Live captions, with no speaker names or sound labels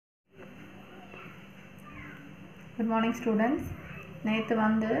Good morning students. நேற்று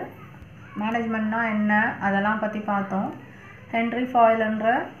மேனேஜ்மெண்ட்னா என்ன அதெல்லாம் பற்றி பார்த்தோம். ஹென்ரி ஃபாயில்ன்ற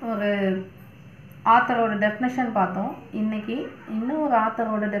ஒரு ஆத்தரோட டெஃபினேஷன் பார்த்தோம். இன்றைக்கி இன்னும் ஒரு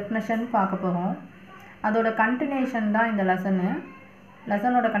ஆத்தரோட டெஃபினேஷன் பார்க்க போகிறோம். அதோட கண்டினியூஷன் தான் இந்த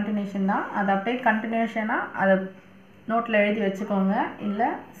லெசனோட கண்டினியூஷன் தான். அதை அப்படியே கண்டினியூஷனாக அதை நோட்டில் எழுதி வச்சுக்கோங்க,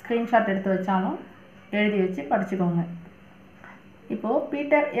 இல்லை ஸ்க்ரீன்ஷாட் எடுத்து வச்சாலும் எழுதி வச்சு படிச்சுக்கோங்க. இப்போது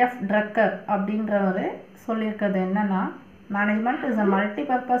பீட்டர் எஃப் ட்ரக்கர் அப்படின்றவர் சொல்லியிருக்கிறது என்னென்னா, management is a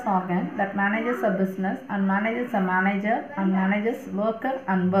multipurpose organ that manages a business and manages a manager and manages worker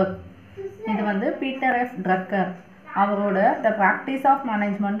and work. இது பீட்டர் எஃப் ட்ரக்கர் அவரோட த ப்ராக்டிஸ் ஆஃப்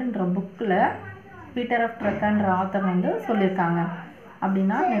மேனேஜ்மெண்ட்ன்ற புக்கில் பீட்டர் எஃப் ட்ரக்கர்ன்ற ஆத்தர் சொல்லியிருக்காங்க.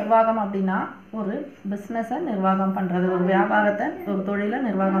 அப்படின்னா நிர்வாகம் அப்படின்னா ஒரு பிஸ்னஸை நிர்வாகம் பண்ணுறது, ஒரு வியாபாரத்தை ஒரு தொழிலை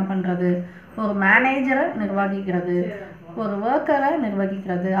நிர்வாகம் பண்ணுறது, ஒரு மேனேஜரை நிர்வகிக்கிறது, ஒரு ஒர்க்கரை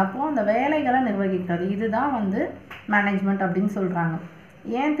நிர்வகிக்கிறது, அப்புறம் அந்த வேலைகளை நிர்வகிக்கிறது. இதுதான் மேனேஜ்மெண்ட் அப்படின்னு சொல்கிறாங்க.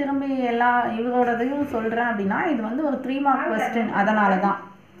 ஏன் திரும்பி எல்லா இவரோடதையும் சொல்கிறேன் அப்படின்னா, இது ஒரு 3 மார்க் கொஸ்டின். அதனால தான்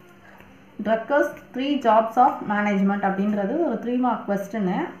ட்ரக்கர்ஸ் 3 ஜாப்ஸ் ஆஃப் மேனேஜ்மெண்ட் அப்படின்றது ஒரு 3 மார்க்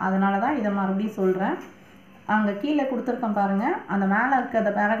கொஸ்டின்னு. அதனால தான் இதை மறுபடியும் சொல்கிறேன். அங்கே கீழே கொடுத்துருக்கேன் பாருங்கள், அந்த மேலே இருக்க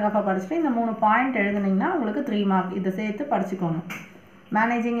அந்த பேராகிராஃபை படிச்சுட்டு இந்த 3 பாயிண்ட் எழுதுனீங்கன்னா உங்களுக்கு 3 மார்க். இதை சேர்த்து படிச்சுக்கோங்க.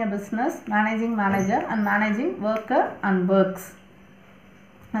 Managing a business, managing manager and managing worker and works.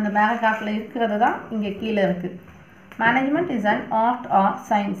 அந்த பேராகிராஃபில் இருக்கிறது தான் இங்கே கீழே இருக்குது. Management is an art R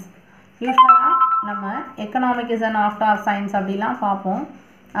science. யூஸ்வலாக நம்ம economic is an art R science அப்படிலாம் பார்ப்போம்.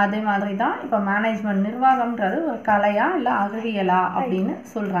 அதே மாதிரி தான் இப்போ மேனேஜ்மெண்ட் நிர்வாகம்ன்றது ஒரு கலையா இல்லை அறிவியலா அப்படின்னு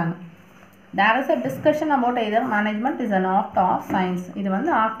சொல்கிறாங்க. There is a discussion about either management is an art or science. இது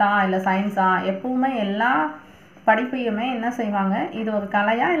ஆர்ட்டா இல்லை சயின்ஸா? எப்பவுமே எல்லா படிப்பையுமே என்ன செய்வாங்க, இது ஒரு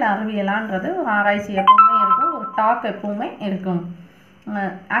கலையா இல்லை அறிவியலான்றது ஒரு ஆராய்ச்சி எப்பவுமே இருக்கும், ஒரு டாக் எப்பவுமே இருக்கும்.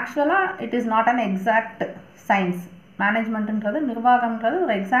 ஆக்சுவலாக it is not an exact science. மேனேஜ்மெண்ட்ன்றது நிர்வாகம்ன்றது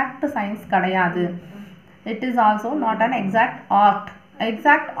ஒரு எக்ஸாக்ட் சயின்ஸ் கிடையாது. It is also not an exact art.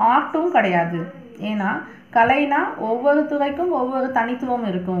 Exact ஆர்ட்டும் கிடையாது. ஏன்னா கலைனா ஒவ்வொரு துறைக்கும் ஒவ்வொரு தனித்துவம்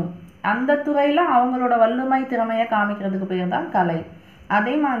இருக்கும். அந்த துறையில் அவங்களோட வல்லமை திறமையை காமிக்கிறதுக்கு பேர் தான் கலை.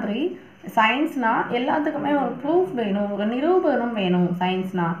 அதே மாதிரி சயின்ஸ்னால் எல்லாத்துக்குமே ஒரு ப்ரூஃப் வேணும், ஒரு நிரூபணம் வேணும்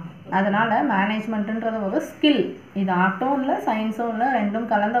சயின்ஸ்னால். அதனால் மேனேஜ்மெண்ட்டுன்றது ஒரு ஸ்கில். இது ஆர்ட்டும் இல்லை சயின்ஸும் இல்லை, ரெண்டும்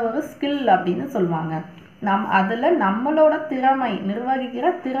கலந்த ஒரு ஸ்கில் அப்படின்னு சொல்லுவாங்க. அதில் நம்மளோட திறமை, நிர்வகிக்கிற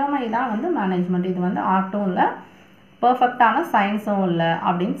திறமை தான் மேனேஜ்மெண்ட். இது ஆர்ட்டும் இல்லை, பர்ஃபெக்டான சயின்ஸும் இல்லை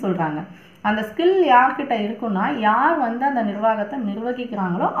அப்படின்னு சொல்கிறாங்க. அந்த ஸ்கில் யார்கிட்ட இருக்குன்னா, யார் அந்த நிர்வாகத்தை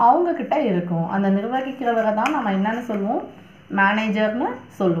நிர்வகிக்கிறாங்களோ அவங்கக்கிட்ட இருக்கும். அந்த நிர்வகிக்கிறவரை தான் நம்ம என்னென்னு சொல்லுவோம், மேனேஜர்னு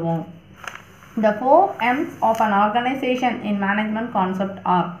சொல்லுவோம். The 4 M's of an organization in management concept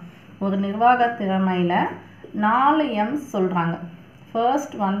are. ஒரு நிர்வாக திறமையில் 4 M's சொல்கிறாங்க.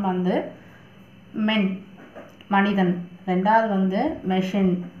 ஃபர்ஸ்ட் ஒன் மென், மனிதன். ரெண்டாவது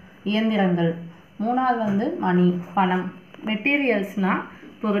மெஷின், இயந்திரங்கள். மூணாவது மணி, பணம். மெட்டீரியல்ஸ்னால்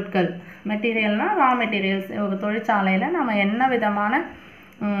பொருட்கள். மெட்டீரியல்னால் ரா மெட்டீரியல்ஸ். ஒரு தொழிற்சாலையில் நம்ம என்ன விதமான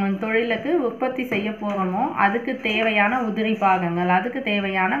தொழிலுக்கு உற்பத்தி செய்ய போகிறோமோ அதுக்கு தேவையான உதிரி பாகங்கள், அதுக்கு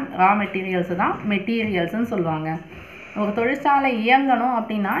தேவையான ரா மெட்டீரியல்ஸு தான் மெட்டீரியல்ஸ்ன்னு சொல்லுவாங்க. ஒரு தொழிற்சாலை இயங்கணும்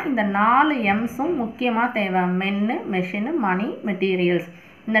அப்படின்னா இந்த 4 எம்ஸும் முக்கியமாக தேவை. மென்னு, மெஷினு, மணி, மெட்டீரியல்ஸ்.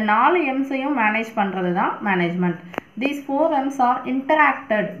 இந்த 4 எம்ஸையும் மேனேஜ் பண்ணுறது தான் management. These 4 M's are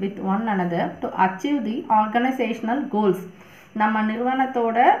interacted with one another to achieve the organizational goals. நம்ம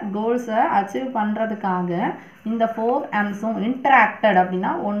நிறுவனத்தோட கோல்ஸை அச்சீவ் பண்ணுறதுக்காக இந்த 4 M'ஸும் இன்டராக்டட் அப்படின்னா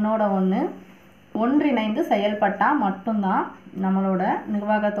ஒன்றோட ஒன்றிணைந்து செயல்பட்டால் மட்டும்தான் நம்மளோட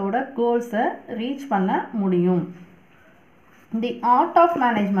நிர்வாகத்தோட கோல்ஸை ரீச் பண்ண முடியும். The art of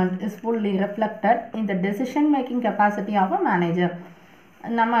management is fully reflected in the decision making capacity of a manager.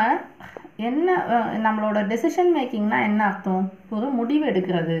 நம்மளோட டெசிஷன் மேக்கிங்னா என்ன அர்த்தம்? ஒரு முடிவு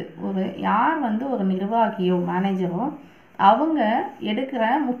எடுக்கிறது. யார் ஒரு நிர்வாகியோ மேனேஜரோ அவங்க எடுக்கிற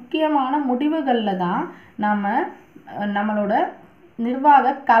முக்கியமான முடிவுகளில் தான் நம்மளோட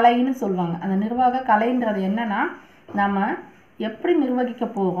நிர்வாக கலைன்னு சொல்லுவாங்க. அந்த நிர்வாக கலைன்றது என்னென்னா, நம்ம எப்படி நிர்வகிக்க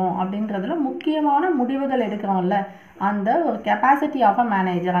போகிறோம் அப்படின்றதுல முக்கியமான முடிவுகள் எடுக்கிறோம்ல, அந்த ஒரு கெப்பாசிட்டி ஆஃப் அ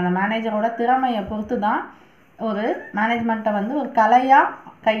மேனேஜர். அந்த மேனேஜரோட திறமையை பொறுத்து தான் ஒரு மேனேஜ்மெண்ட்டை ஒரு கலையாக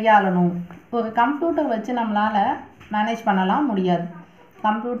கையாளணும். ஒரு கம்ப்யூட்டர் வச்சு நம்மளால் மேனேஜ் பண்ணலாம் முடியாது.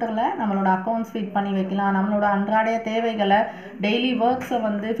 கம்ப்யூட்டரில் நம்மளோட அக்கௌண்ட்ஸ் ஃபீட் பண்ணி வைக்கலாம், நம்மளோட அன்றாடைய தேவைகளை டெய்லி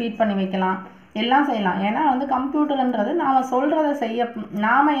ஒர்க்ஸை ஃபீட் பண்ணி வைக்கலாம், எல்லாம் செய்யலாம். ஏன்னா கம்ப்யூட்டருன்றது நாம் சொல்கிறத செய்ய,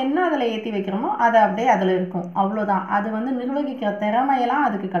 நாம் என்ன அதில் ஏற்றி வைக்கிறோமோ அதை அப்படியே அதில் இருக்கும், அவ்வளோதான். அது நிர்வகிக்கிற திறமையெல்லாம்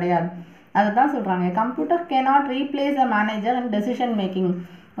அதுக்கு கிடையாது. அதுதான் சொல்கிறாங்க, கம்ப்யூட்டர் கேனாட் ரீப்ளேஸ் அ மேனேஜர் இன் டெசிஷன் மேக்கிங்.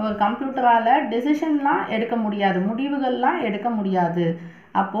 ஒரு கம்ப்யூட்டரால் டெசிஷன்லாம் எடுக்க முடியாது, முடிவுகள்லாம் எடுக்க முடியாது.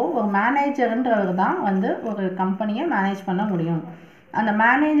 அப்போது ஒரு மேனேஜர்ன்றவர் தான் வந்து ஒரு கம்பெனியை மேனேஜ் பண்ண முடியும். அந்த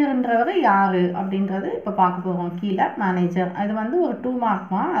மேனேஜர்ன்றவர் யார் அப்படின்றது இப்போ பார்க்க போகிறோம். கீழே மேனேஜர் அது வந்து ஒரு 2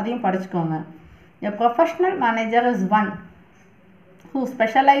 மார்க் தான், அதையும் படிச்சுக்கோங்க. A professional manager is one who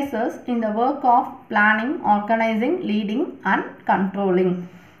specializes in the work of planning, organizing, leading and controlling.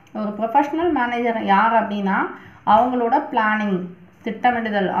 ஒரு ப்ரொஃபஷ்னல் மேனேஜர் யார் அப்படின்னா அவங்களோட பிளானிங்,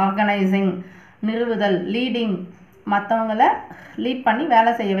 திட்டமிடுதல், ஆர்கனைசிங், நிறுவுதல், லீடிங், மற்றவங்கள லீட் பண்ணி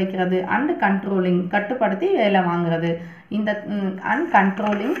வேலை செய்ய வைக்கிறது, அண்ட் கண்ட்ரோலிங், கட்டுப்படுத்தி வேலை வாங்குறது. இந்த and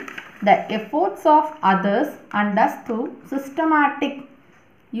controlling the efforts of others and does through systematic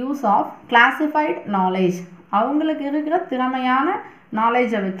use of classified knowledge. அவங்களுக்கு இருக்கிற திறமையான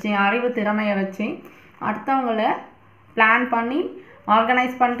நாலேஜை வச்சு, அறிவு திறமையை வச்சு அடுத்தவங்கள பிளான் பண்ணி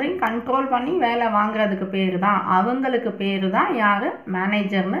ஆர்கனைஸ் பண்ணி கண்ட்ரோல் பண்ணி வேலை வாங்குறதுக்கு பேர் தான், அவங்களுக்கு பேர் தான் யார்,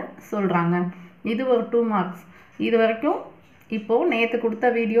 மேனேஜர்னு சொல்கிறாங்க. இது ஒரு 2 மார்க்ஸ். இது வரைக்கும் இப்போது நேற்று கொடுத்த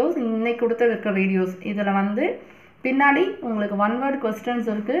வீடியோஸ், இன்னைக்கு கொடுத்த வீடியோஸ், இதில் வந்து பின்னாடி உங்களுக்கு 1 வேர்ட்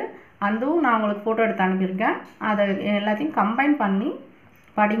கொஸ்டின்ஸ் இருக்குது. அதுவும் நான் உங்களுக்கு ஃபோட்டோ எடுத்து அனுப்பியிருக்கேன். அதை எல்லாத்தையும் கம்பைன் பண்ணி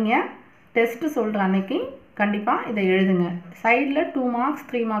படிங்க. டெஸ்ட்டு சொல்கிற அன்னைக்கு கண்டிப்பாக இதை எழுதுங்க. சைடில் 2 மார்க்ஸ்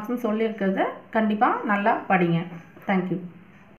 3 மார்க்ஸ்னு சொல்லியிருக்கிறத கண்டிப்பாக நல்லா படிங்க. தேங்க்யூ.